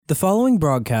The following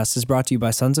broadcast is brought to you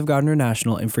by Sons of God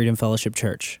International and Freedom Fellowship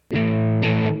Church.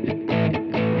 Hello,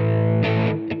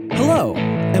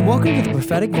 and welcome to the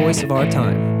prophetic voice of our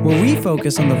time, where we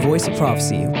focus on the voice of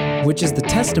prophecy, which is the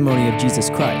testimony of Jesus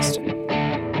Christ.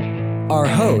 Our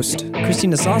host,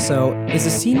 Christina Sasso, is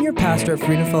a senior pastor at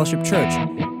Freedom Fellowship Church.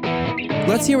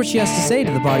 Let's hear what she has to say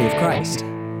to the body of Christ.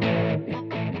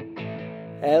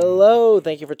 Hello,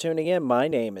 thank you for tuning in. My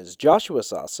name is Joshua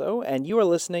Sasso, and you are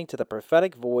listening to the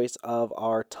prophetic voice of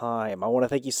our time. I want to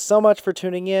thank you so much for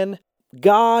tuning in.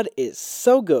 God is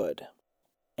so good,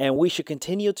 and we should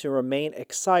continue to remain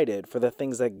excited for the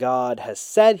things that God has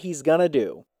said He's going to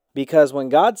do, because when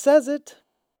God says it,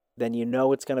 then you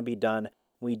know it's going to be done.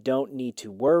 We don't need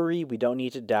to worry. We don't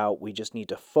need to doubt. We just need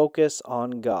to focus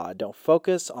on God. Don't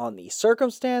focus on the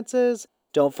circumstances.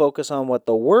 Don't focus on what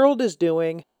the world is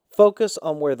doing. Focus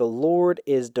on where the Lord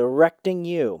is directing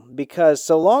you, because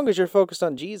so long as you're focused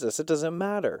on Jesus, it doesn't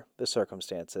matter the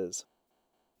circumstances.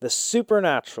 The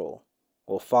supernatural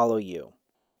will follow you.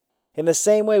 In the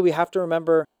same way, we have to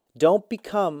remember, don't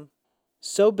become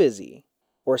so busy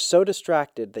or so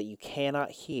distracted that you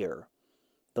cannot hear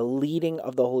the leading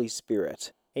of the Holy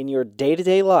Spirit in your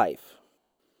day-to-day life.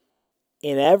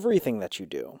 In everything that you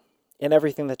do, in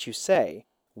everything that you say,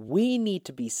 we need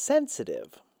to be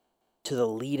sensitive to the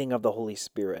leading of the Holy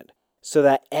Spirit, so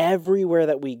that everywhere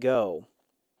that we go,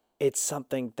 it's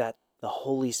something that the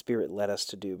Holy Spirit led us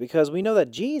to do. Because we know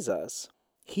that Jesus,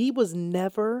 He was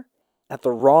never at the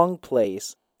wrong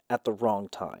place at the wrong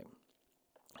time.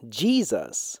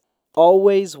 Jesus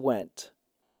always went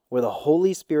where the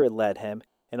Holy Spirit led Him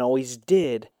and always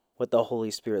did what the Holy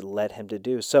Spirit led Him to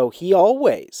do. So He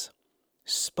always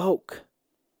spoke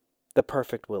the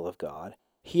perfect will of God.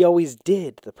 He always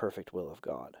did the perfect will of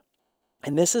God.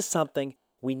 And this is something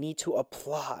we need to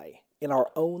apply in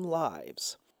our own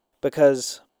lives,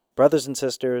 because, brothers and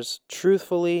sisters,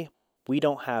 truthfully, we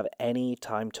don't have any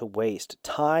time to waste.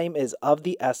 Time is of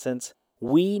the essence.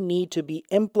 We need to be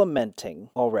implementing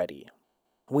already.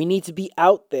 We need to be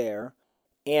out there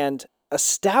and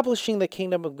establishing the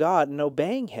kingdom of God and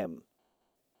obeying Him.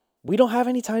 We don't have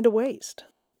any time to waste.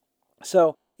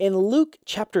 So, in Luke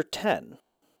chapter 10,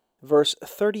 verse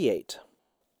 38,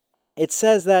 it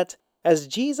says that as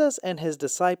Jesus and His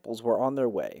disciples were on their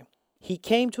way, He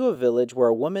came to a village where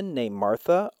a woman named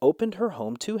Martha opened her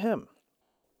home to Him.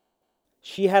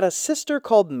 She had a sister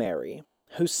called Mary,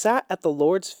 who sat at the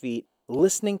Lord's feet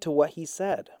listening to what He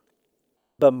said.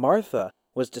 But Martha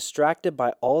was distracted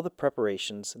by all the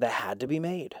preparations that had to be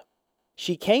made.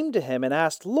 She came to Him and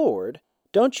asked, "Lord,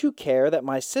 don't you care that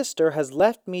my sister has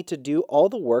left me to do all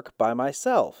the work by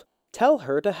myself? Tell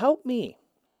her to help me."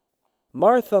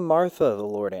 "Martha, Martha," the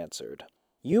Lord answered,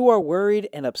 "you are worried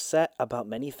and upset about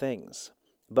many things,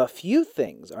 but few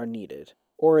things are needed,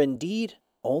 or indeed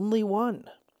only one.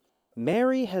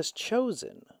 Mary has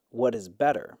chosen what is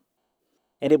better,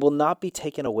 and it will not be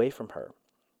taken away from her."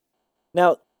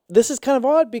 Now, this is kind of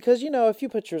odd because, if you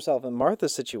put yourself in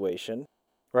Martha's situation,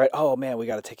 right? Oh man, we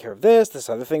got to take care of this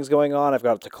other thing's going on. I've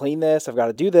got to clean this. I've got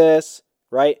to do this,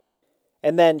 right?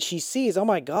 And then she sees, oh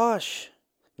my gosh,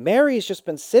 Mary's just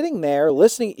been sitting there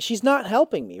listening. She's not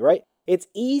helping me, right? It's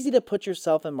easy to put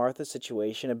yourself in Martha's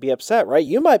situation and be upset, right?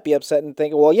 You might be upset and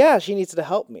think, well, yeah, she needs to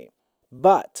help me.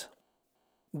 But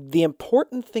the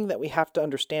important thing that we have to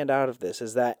understand out of this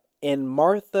is that in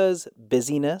Martha's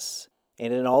busyness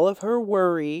and in all of her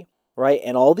worry, right,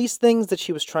 and all these things that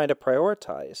she was trying to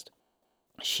prioritize,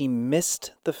 she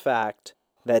missed the fact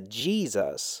that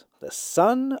Jesus, the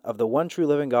Son of the one true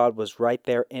living God, was right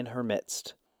there in her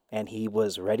midst. And He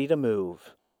was ready to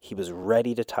move. He was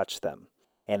ready to touch them.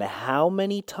 And how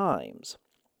many times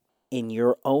in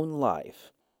your own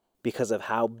life, because of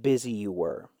how busy you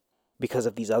were, because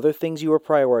of these other things you were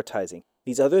prioritizing,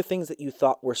 these other things that you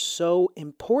thought were so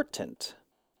important,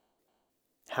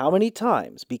 how many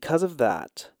times, because of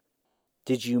that,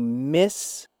 did you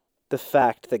miss the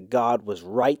fact that God was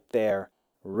right there,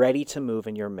 ready to move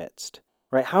in your midst?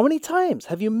 Right? How many times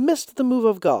have you missed the move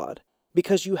of God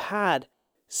because you had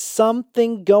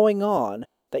something going on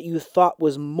that you thought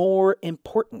was more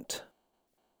important?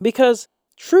 Because,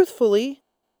 truthfully,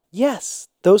 yes,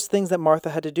 those things that Martha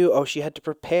had to do, she had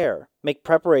to make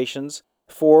preparations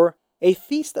for a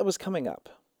feast that was coming up,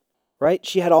 right?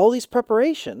 She had all these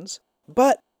preparations,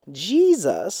 but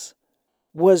Jesus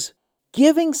was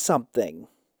giving something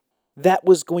that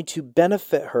was going to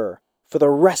benefit her for the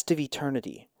rest of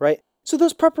eternity, right? So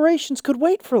those preparations could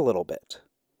wait for a little bit,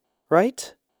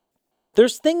 right?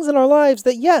 There's things in our lives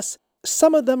that, yes,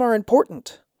 some of them are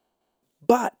important.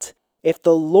 But if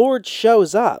the Lord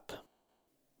shows up,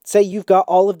 say you've got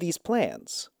all of these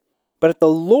plans, But if the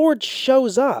Lord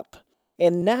shows up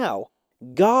and now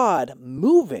God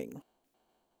moving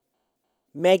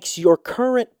makes your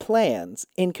current plans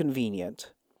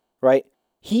inconvenient, right?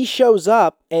 He shows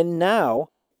up and now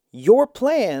your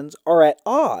plans are at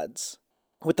odds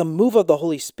with the move of the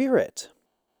Holy Spirit.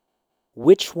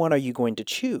 Which one are you going to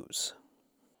choose?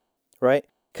 Right?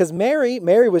 Because Mary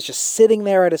was just sitting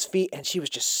there at his feet and she was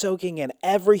just soaking in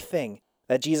everything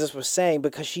that Jesus was saying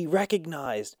because she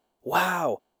recognized,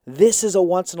 wow, this is a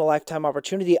once in a lifetime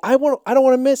opportunity. I don't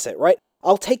want to miss it, right?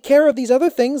 I'll take care of these other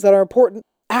things that are important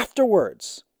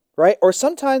afterwards, right? Or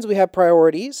sometimes we have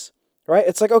priorities, right?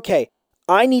 It's like, okay,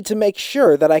 I need to make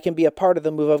sure that I can be a part of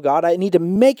the move of God. I need to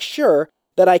make sure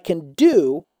that I can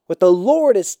do what the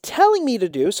Lord is telling me to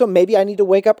do. So maybe I need to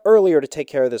wake up earlier to take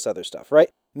care of this other stuff, right?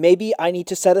 Maybe I need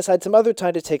to set aside some other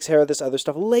time to take care of this other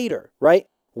stuff later, right?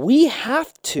 We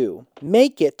have to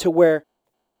make it to where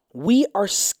we are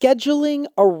scheduling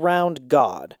around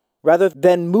God rather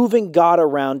than moving God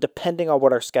around depending on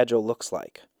what our schedule looks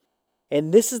like.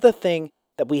 And this is the thing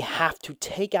that we have to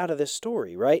take out of this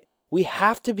story, right? We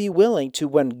have to be willing to,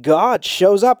 when God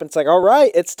shows up and it's like, all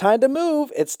right, it's time to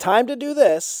move. It's time to do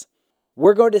this.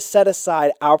 We're going to set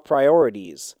aside our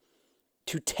priorities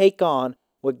to take on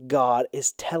what God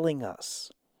is telling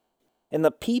us. And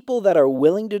the people that are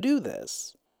willing to do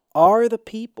this are the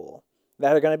people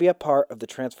that are going to be a part of the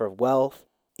transfer of wealth,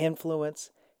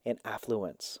 influence, and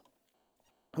affluence.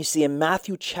 You see, in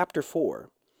Matthew chapter 4,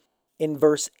 in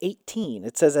verse 18,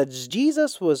 it says, as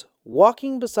Jesus was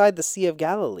walking beside the Sea of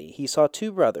Galilee, he saw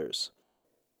two brothers,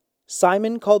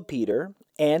 Simon called Peter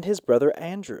and his brother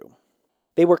Andrew.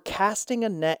 They were casting a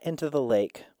net into the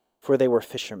lake, for they were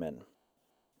fishermen.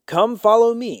 Come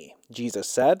follow me, Jesus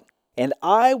said, and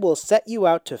I will set you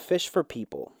out to fish for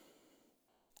people.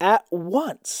 At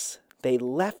once they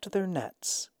left their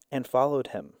nets and followed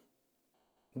him.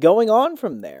 Going on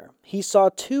from there, he saw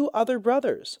two other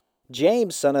brothers,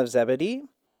 James, son of Zebedee,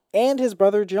 and his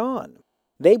brother John.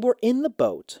 They were in the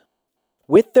boat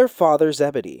with their father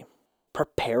Zebedee,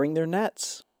 preparing their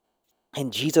nets.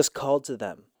 And Jesus called to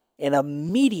them, and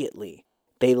immediately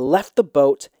they left the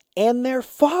boat and their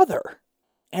father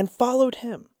and followed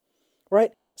him,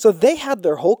 right? So they had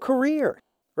their whole career,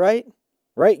 right?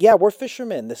 Right? Yeah, we're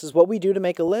fishermen. This is what we do to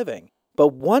make a living.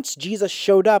 But once Jesus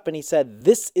showed up and he said,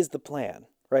 this is the plan,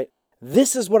 right?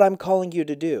 This is what I'm calling you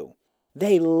to do.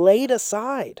 They laid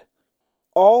aside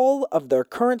all of their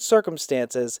current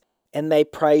circumstances and they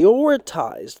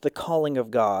prioritized the calling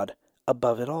of God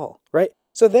above it all, right?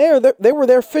 So they were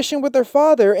there fishing with their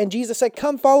father and Jesus said,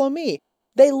 come follow me.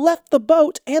 They left the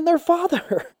boat and their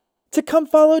father to come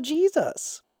follow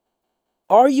Jesus.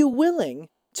 Are you willing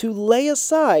to lay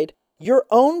aside your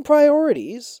own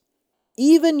priorities,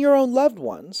 even your own loved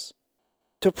ones,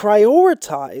 to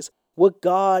prioritize what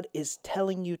God is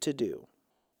telling you to do?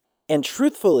 And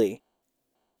truthfully,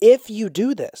 if you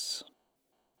do this,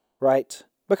 right?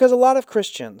 Because a lot of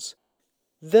Christians,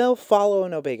 they'll follow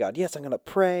and obey God. Yes, I'm going to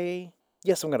pray.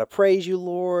 Yes, I'm going to praise you,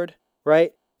 Lord,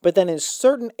 right? But then in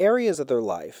certain areas of their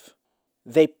life,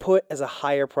 they put as a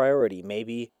higher priority,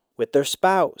 maybe with their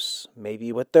spouse,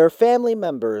 maybe with their family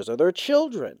members or their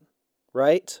children,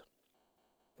 right?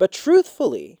 But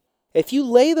truthfully, if you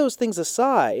lay those things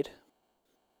aside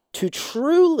to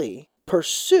truly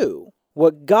pursue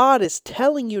what God is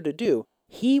telling you to do,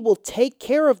 He will take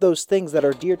care of those things that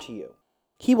are dear to you.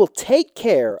 He will take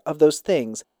care of those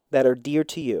things that are dear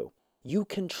to you. You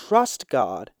can trust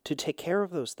God to take care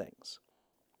of those things.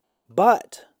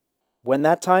 But when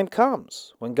that time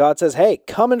comes, when God says, hey,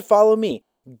 come and follow me,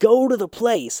 go to the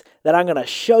place that I'm going to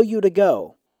show you to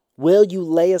go, will you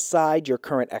lay aside your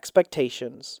current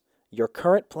expectations, your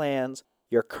current plans,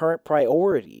 your current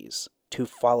priorities to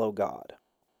follow God?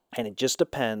 And it just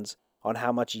depends on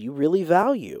how much you really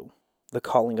value the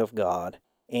calling of God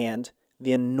and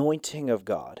the anointing of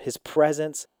God, His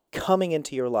presence coming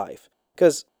into your life.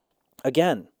 Because,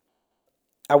 again,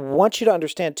 I want you to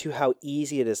understand, too, how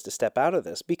easy it is to step out of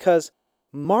this. Because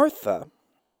Martha,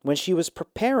 when she was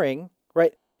preparing,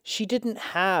 right, she didn't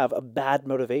have a bad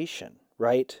motivation,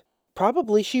 right?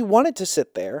 Probably she wanted to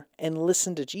sit there and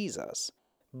listen to Jesus.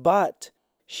 But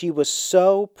she was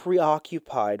so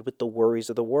preoccupied with the worries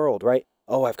of the world, right?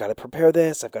 Oh, I've got to prepare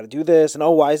this, I've got to do this, and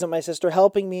oh, why isn't my sister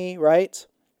helping me, right?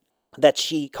 That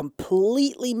she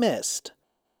completely missed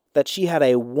that she had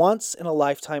a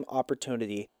once-in-a-lifetime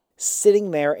opportunity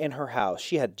sitting there in her house.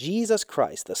 She had Jesus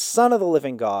Christ, the Son of the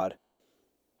living God,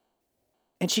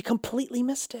 and she completely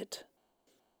missed it.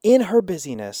 In her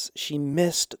busyness, she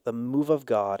missed the move of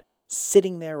God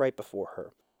sitting there right before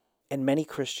her. And many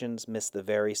Christians miss the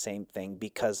very same thing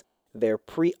because they're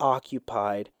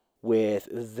preoccupied with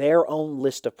their own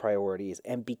list of priorities.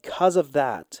 And because of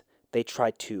that, they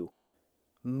try to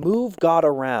move God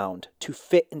around to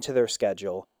fit into their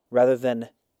schedule rather than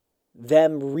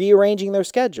them rearranging their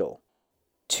schedule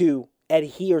to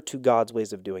adhere to God's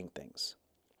ways of doing things.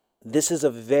 This is a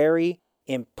very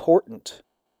important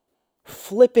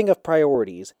flipping of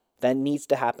priorities that needs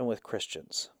to happen with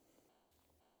Christians.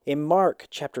 In Mark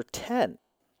chapter 10,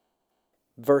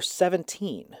 verse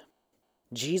 17,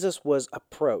 Jesus was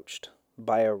approached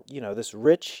by this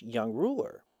rich young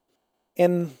ruler.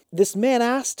 And this man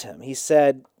asked him, he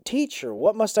said, "Teacher,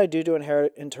 what must I do to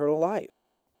inherit eternal life?"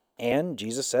 And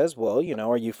Jesus says, well,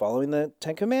 are you following the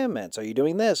Ten Commandments? Are you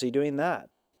doing this? Are you doing that?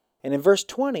 And in verse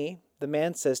 20, the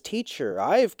man says, "Teacher,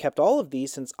 I have kept all of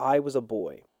these since I was a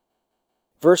boy."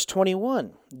 Verse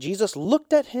 21, Jesus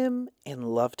looked at him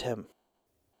and loved him.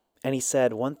 And he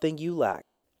said, "One thing you lack.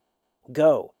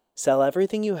 Go, sell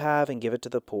everything you have and give it to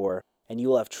the poor, and you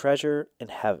will have treasure in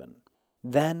heaven.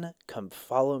 Then come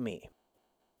follow me."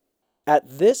 At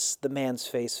this, the man's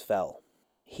face fell.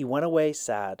 He went away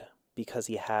sad because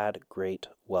he had great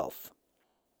wealth.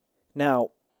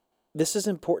 Now, this is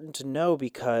important to know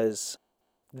because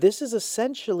this is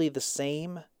essentially the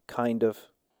same kind of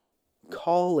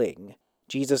calling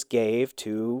Jesus gave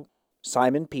to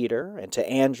Simon Peter and to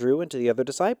Andrew and to the other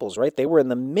disciples, right? They were in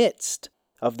the midst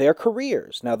of their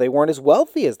careers. Now, they weren't as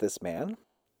wealthy as this man,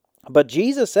 but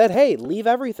Jesus said, hey, leave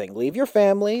everything. Leave your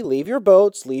family, leave your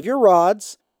boats, leave your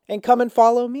rods, and come and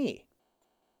follow me.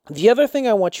 The other thing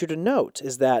I want you to note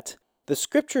is that the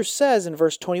scripture says in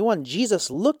verse 21, Jesus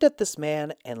looked at this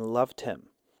man and loved him.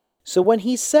 So when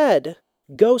he said,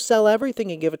 go sell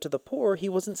everything and give it to the poor, he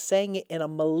wasn't saying it in a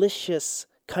malicious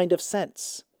kind of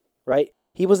sense, right?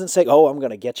 He wasn't saying, oh, I'm going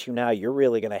to get you now. You're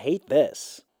really going to hate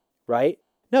this, right?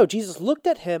 No, Jesus looked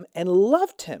at him and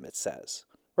loved him, it says,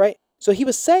 right? So he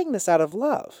was saying this out of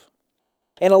love.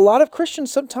 And a lot of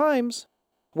Christians sometimes,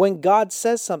 when God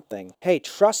says something, hey,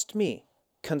 trust me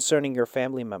concerning your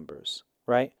family members,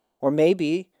 right? Or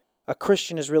maybe a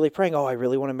Christian is really praying, oh, I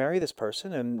really want to marry this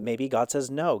person. And maybe God says,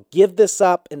 no, give this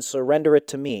up and surrender it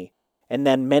to me. And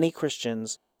then many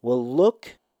Christians will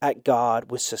look at God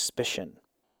with suspicion.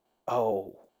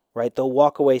 Oh, right? They'll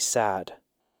walk away sad.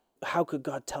 How could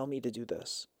God tell me to do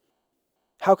this?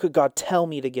 How could God tell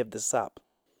me to give this up?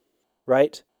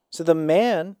 Right? So the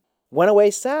man went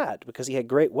away sad because he had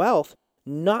great wealth,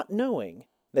 not knowing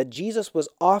that Jesus was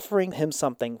offering him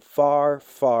something far,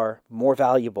 far more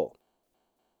valuable.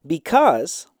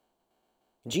 Because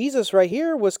Jesus right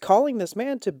here was calling this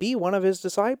man to be one of his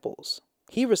disciples.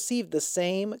 He received the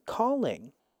same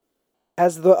calling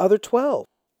as the other 12.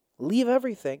 Leave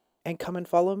everything and come and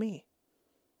follow me.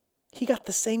 He got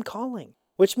the same calling,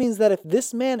 which means that if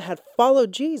this man had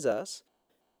followed Jesus,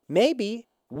 maybe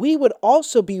we would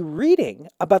also be reading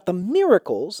about the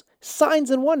miracles, signs,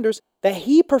 and wonders that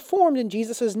he performed in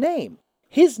Jesus' name.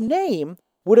 His name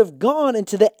would have gone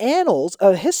into the annals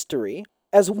of history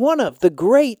as one of the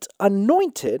great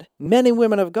anointed men and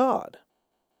women of God.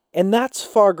 And that's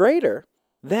far greater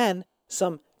than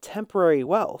some temporary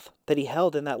wealth that he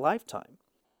held in that lifetime.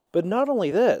 But not only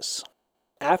this,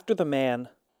 after the man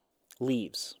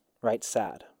leaves, right,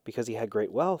 sad, because he had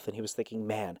great wealth, and he was thinking,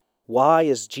 man, why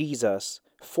is Jesus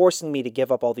forcing me to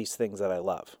give up all these things that I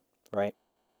love, right?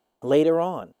 Later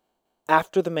on,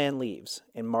 after the man leaves,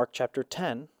 in Mark chapter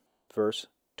 10, verse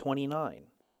 29.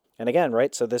 And again,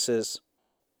 right, so this is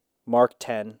Mark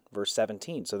 10, verse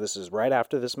 17. So this is right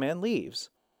after this man leaves.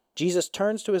 Jesus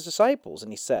turns to his disciples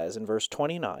and he says in verse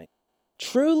 29,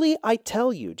 "Truly I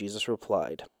tell you," Jesus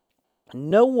replied,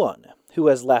 "no one who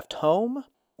has left home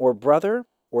or brother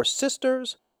or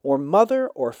sisters or mother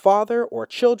or father or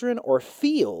children or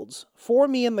fields for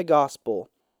me in the gospel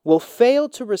will fail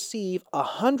to receive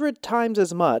 100 times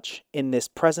as much in this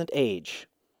present age,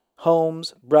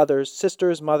 homes, brothers,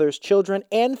 sisters, mothers, children,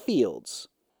 and fields,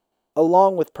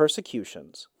 along with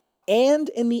persecutions, and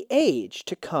in the age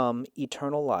to come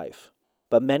eternal life.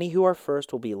 But many who are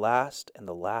first will be last, and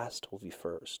the last will be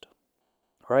first."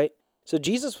 Right? So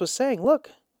Jesus was saying,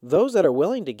 look, those that are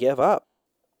willing to give up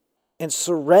and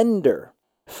surrender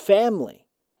family,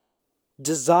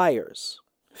 desires,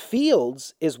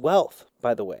 fields is wealth,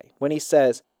 by the way, when he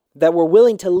says that we're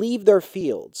willing to leave their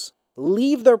fields,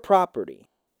 leave their property,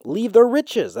 leave their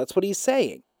riches. That's what he's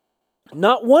saying.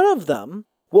 Not one of them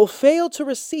will fail to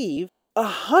receive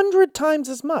 100 times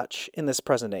as much in this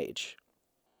present age.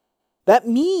 That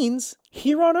means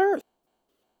here on earth.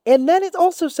 And then it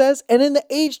also says, and in the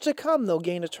age to come, they'll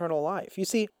gain eternal life. You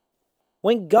see,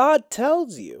 when God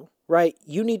tells you, right,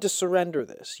 you need to surrender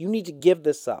this, you need to give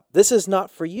this up, this is not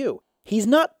for you. He's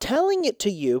not telling it to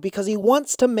you because he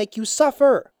wants to make you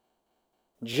suffer.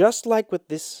 Just like with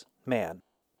this man,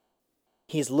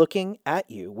 he's looking at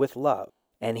you with love,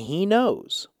 and he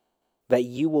knows that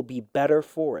you will be better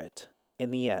for it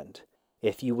in the end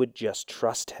if you would just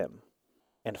trust him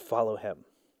and follow him.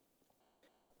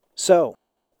 So,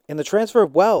 in the transfer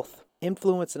of wealth,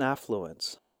 influence, and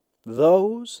affluence,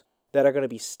 those that are going to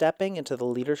be stepping into the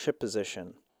leadership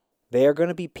position, they are going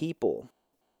to be people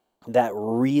that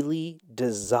really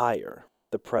desire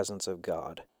the presence of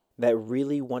God, that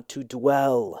really want to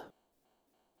dwell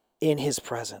in his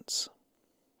presence,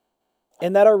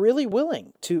 and that are really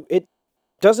willing to, it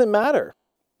doesn't matter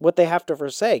what they have to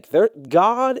forsake.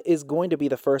 God is going to be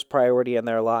the first priority in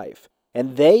their life,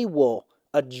 and they will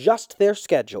adjust their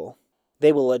schedule,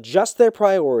 they will adjust their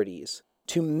priorities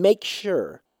to make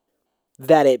sure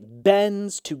that it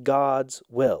bends to God's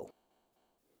will.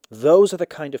 Those are the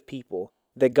kind of people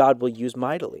that God will use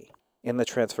mightily in the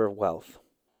transfer of wealth.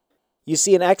 You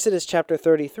see, in Exodus chapter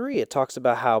 33, it talks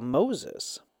about how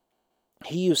Moses,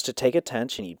 he used to take a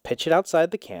tent and he'd pitch it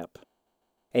outside the camp,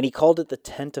 and he called it the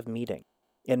tent of meeting.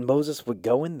 And Moses would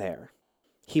go in there.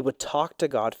 He would talk to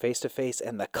God face to face,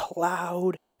 and the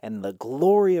cloud and the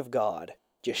glory of God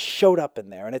just showed up in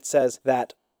there. And it says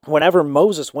that whenever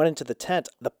Moses went into the tent,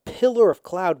 the pillar of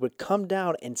cloud would come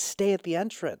down and stay at the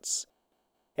entrance.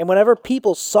 And whenever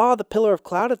people saw the pillar of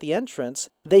cloud at the entrance,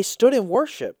 they stood and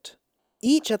worshipped,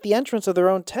 each at the entrance of their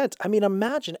own tent. I mean,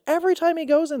 imagine every time he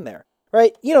goes in there,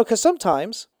 right? Because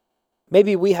sometimes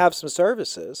maybe we have some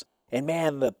services, and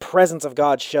man, the presence of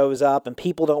God shows up and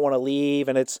people don't want to leave,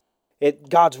 and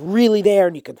God's really there,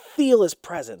 and you can feel his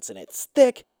presence, and it's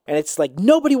thick, and it's like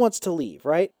nobody wants to leave,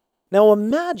 right? Now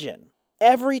imagine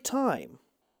every time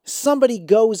somebody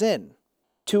goes in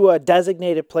to a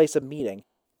designated place of meeting,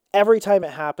 every time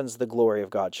it happens, the glory of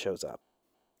God shows up.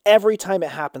 Every time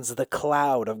it happens, the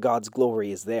cloud of God's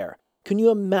glory is there. Can you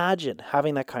imagine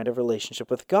having that kind of relationship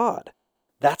with God?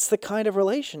 That's the kind of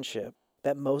relationship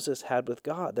that Moses had with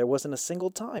God. There wasn't a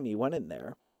single time he went in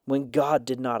there when God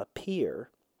did not appear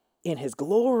in his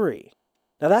glory.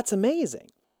 Now that's amazing.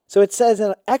 So it says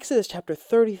in Exodus chapter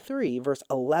 33, verse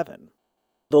 11,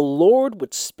 the Lord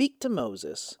would speak to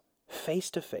Moses face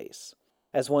to face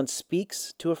as one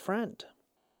speaks to a friend.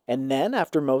 And then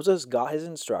after Moses got his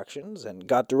instructions and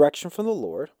got direction from the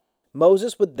Lord,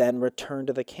 Moses would then return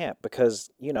to the camp because,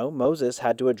 Moses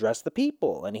had to address the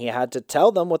people and he had to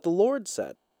tell them what the Lord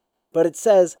said. But it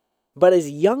says, but his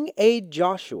young-aged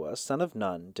Joshua, son of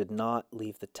Nun, did not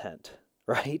leave the tent,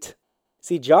 right?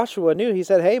 See, Joshua knew, he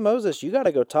said, hey, Moses, you got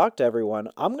to go talk to everyone.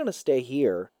 I'm going to stay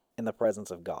here in the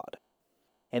presence of God.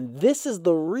 And this is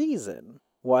the reason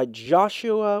why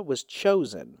Joshua was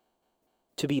chosen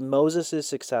to be Moses'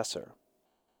 successor.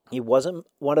 He wasn't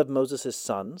one of Moses'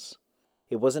 sons.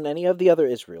 It wasn't any of the other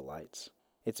Israelites.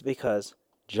 It's because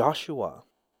Joshua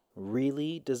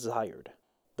really desired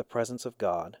the presence of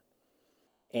God.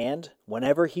 And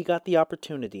whenever he got the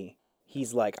opportunity,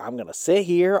 he's like, I'm going to sit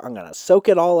here, I'm going to soak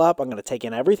it all up, I'm going to take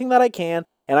in everything that I can,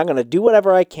 and I'm going to do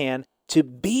whatever I can to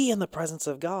be in the presence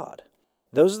of God.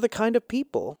 Those are the kind of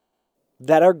people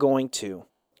that are going to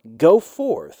go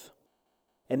forth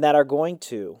and that are going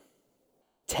to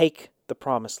take the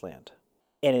promised land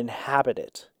and inhabit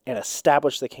it and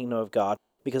establish the kingdom of God,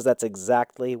 because that's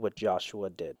exactly what Joshua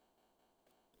did.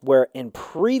 Where in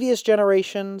previous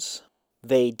generations,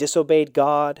 they disobeyed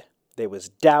God, there was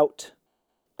doubt,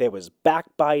 there was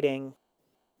backbiting,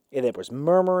 and there was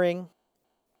murmuring.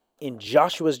 In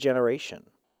Joshua's generation,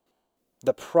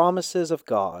 the promises of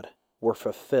God were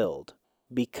fulfilled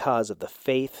because of the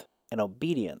faith and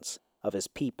obedience of his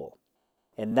people.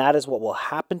 And that is what will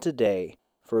happen today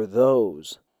for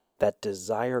those that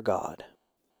desire God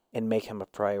and make him a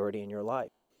priority in your life.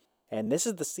 And this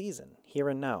is the season, here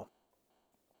and now.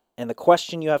 And the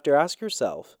question you have to ask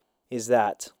yourself is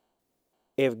that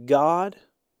if God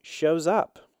shows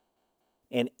up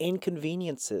and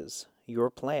inconveniences your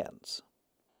plans,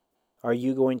 are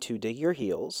you going to dig your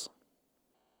heels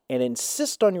and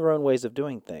insist on your own ways of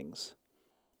doing things?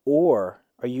 Or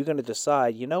are you going to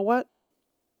decide, you know what?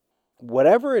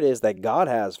 Whatever it is that God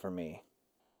has for me,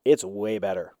 it's way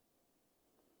better.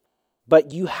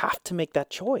 But you have to make that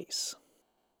choice.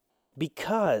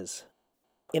 Because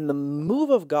in the move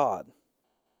of God,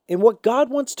 in what God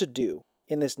wants to do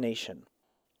in this nation,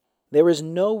 there is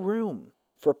no room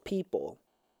for people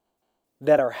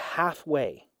that are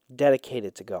halfway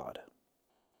dedicated to God.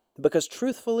 Because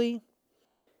truthfully,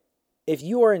 if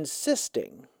you are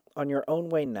insisting on your own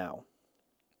way now,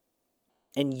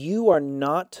 and you are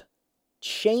not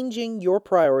changing your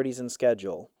priorities and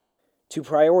schedule to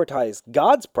prioritize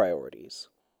God's priorities,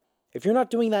 if you're not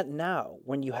doing that now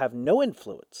when you have no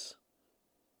influence,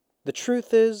 the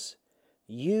truth is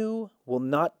you will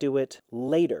not do it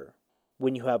later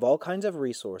when you have all kinds of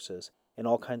resources and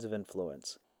all kinds of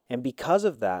influence. And because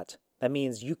of that, that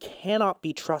means you cannot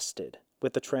be trusted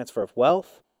with the transfer of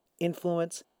wealth,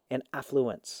 influence, and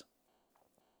affluence.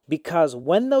 Because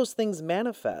when those things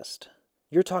manifest,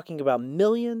 you're talking about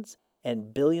millions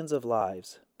and billions of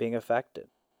lives being affected.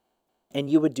 And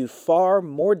you would do far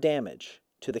more damage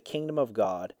to the kingdom of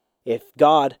God if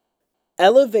God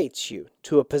elevates you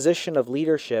to a position of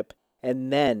leadership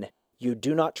and then you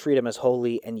do not treat him as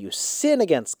holy and you sin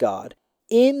against God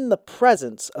in the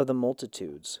presence of the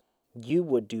multitudes. You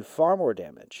would do far more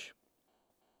damage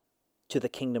to the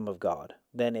kingdom of God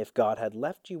than if God had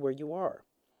left you where you are.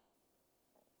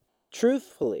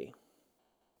 Truthfully,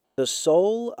 the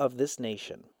soul of this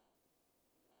nation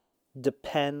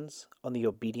depends on the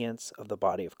obedience of the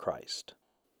body of Christ.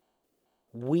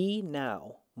 We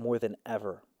now, more than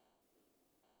ever,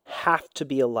 have to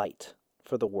be a light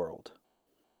for the world.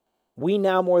 We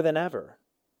now, more than ever,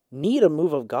 need a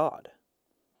move of God.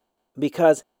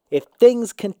 Because if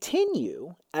things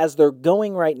continue as they're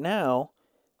going right now,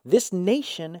 this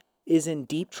nation is in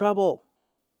deep trouble.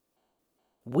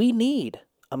 We need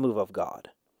a move of God.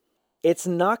 It's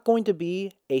not going to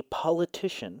be a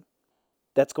politician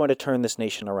that's going to turn this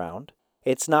nation around.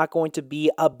 It's not going to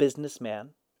be a businessman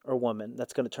or woman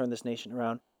that's going to turn this nation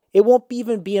around. It won't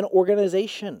even be an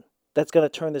organization that's going to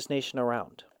turn this nation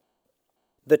around.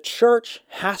 The church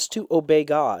has to obey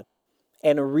God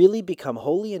and really become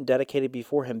holy and dedicated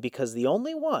before him, because the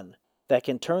only one that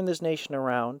can turn this nation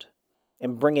around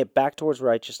and bring it back towards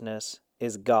righteousness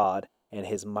is God and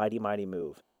his mighty, mighty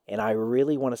move. And I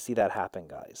really want to see that happen,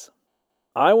 guys.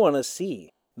 I want to see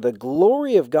the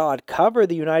glory of God cover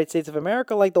the United States of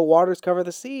America like the waters cover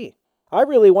the sea. I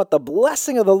really want the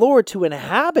blessing of the Lord to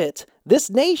inhabit this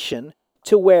nation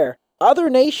to where other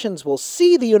nations will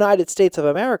see the United States of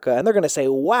America and they're going to say,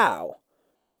 wow,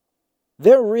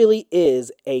 there really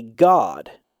is a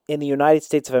God in the United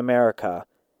States of America,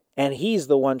 and he's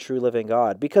the one true living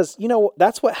God. Because,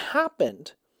 that's what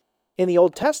happened in the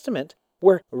Old Testament,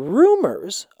 where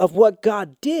rumors of what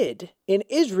God did in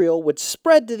Israel would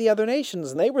spread to the other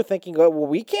nations, and they were thinking, oh, well,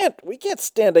 we can't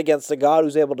stand against a God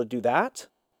who's able to do that.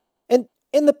 And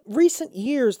in the recent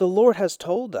years, the Lord has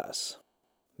told us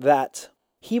that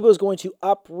he was going to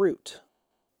uproot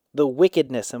the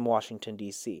wickedness in Washington,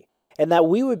 D.C., and that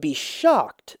we would be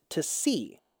shocked to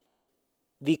see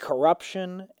the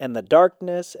corruption and the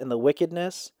darkness and the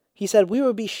wickedness. He said we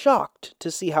would be shocked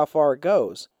to see how far it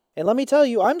goes. And let me tell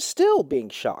you, I'm still being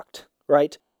shocked,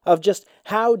 right, of just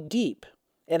how deep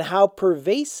and how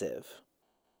pervasive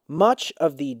much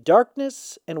of the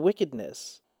darkness and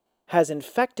wickedness has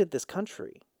infected this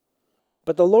country.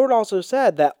 But the Lord also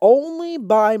said that only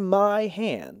by my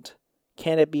hand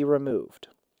can it be removed.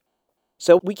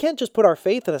 So we can't just put our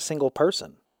faith in a single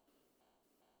person.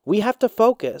 We have to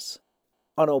focus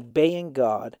on obeying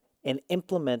God and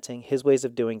implementing his ways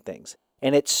of doing things.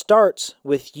 And it starts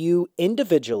with you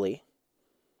individually.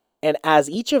 And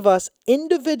as each of us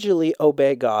individually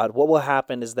obey God, what will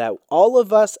happen is that all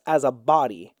of us as a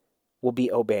body will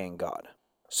be obeying God.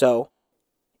 So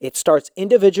it starts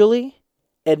individually,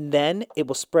 and then it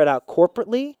will spread out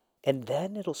corporately, and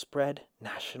then it'll spread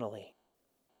nationally.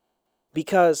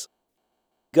 Because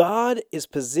God is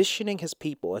positioning his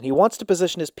people, and he wants to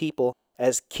position his people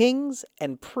as kings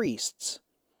and priests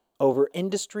over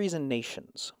industries and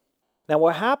nations. Now,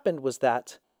 what happened was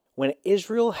that when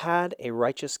Israel had a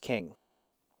righteous king,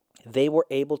 they were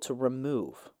able to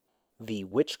remove the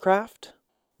witchcraft,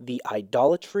 the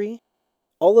idolatry,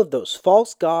 all of those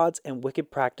false gods and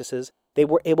wicked practices. They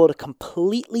were able to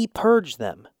completely purge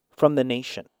them from the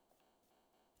nation.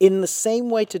 In the same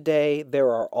way today, there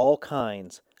are all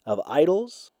kinds of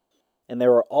idols, and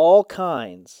there are all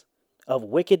kinds of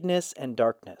wickedness and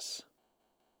darkness.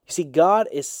 You see, God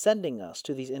is sending us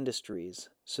to these industries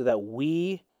so that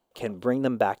we can bring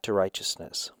them back to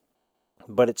righteousness.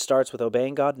 But it starts with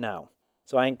obeying God now.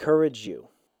 So I encourage you,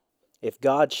 if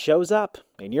God shows up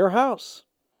in your house,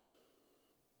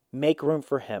 make room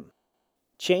for him.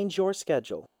 Change your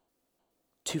schedule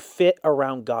to fit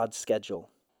around God's schedule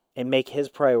and make his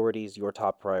priorities your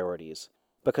top priorities.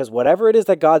 Because whatever it is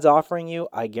that God's offering you,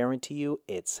 I guarantee you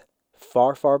it's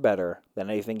far, far better than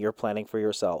anything you're planning for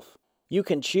yourself. You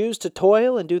can choose to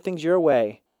toil and do things your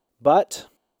way, but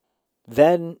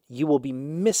then you will be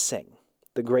missing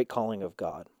the great calling of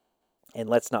God. And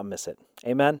let's not miss it.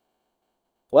 Amen?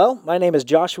 Well, my name is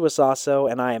Joshua Sasso,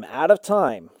 and I am out of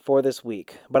time for this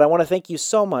week. But I want to thank you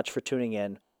so much for tuning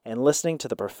in and listening to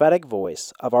the prophetic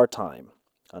voice of our time.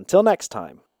 Until next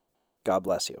time, God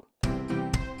bless you.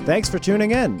 Thanks for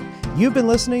tuning in. You've been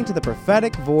listening to the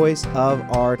prophetic voice of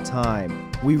our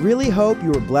time. We really hope you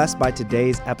were blessed by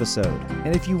today's episode.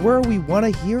 And if you were, we want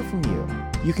to hear from you.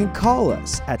 You can call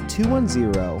us at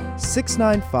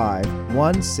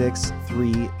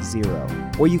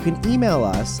 210-695-1630. Or you can email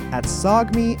us at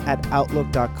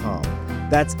sogmi@outlook.com.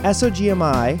 That's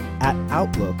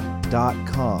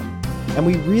SOGMI@outlook.com. And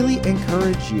we really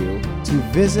encourage you to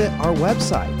visit our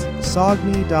website,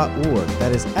 sogmi.org.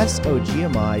 That is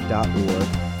SOGMI.org.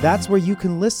 That's where you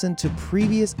can listen to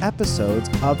previous episodes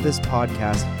of this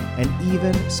podcast and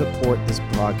even support this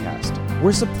podcast.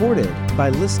 We're supported by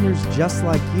listeners just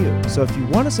like you. So if you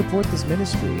want to support this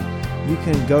ministry, you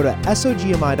can go to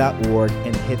SOGMI.org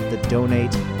and hit the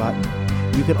donate button.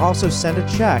 You can also send a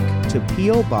check to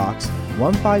P.O. Box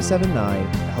 1579,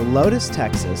 Helotes,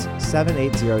 Texas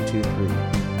 78023.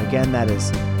 Again, that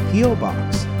is P.O.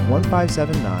 Box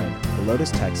 1579,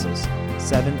 Helotes, Texas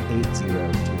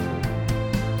 78023.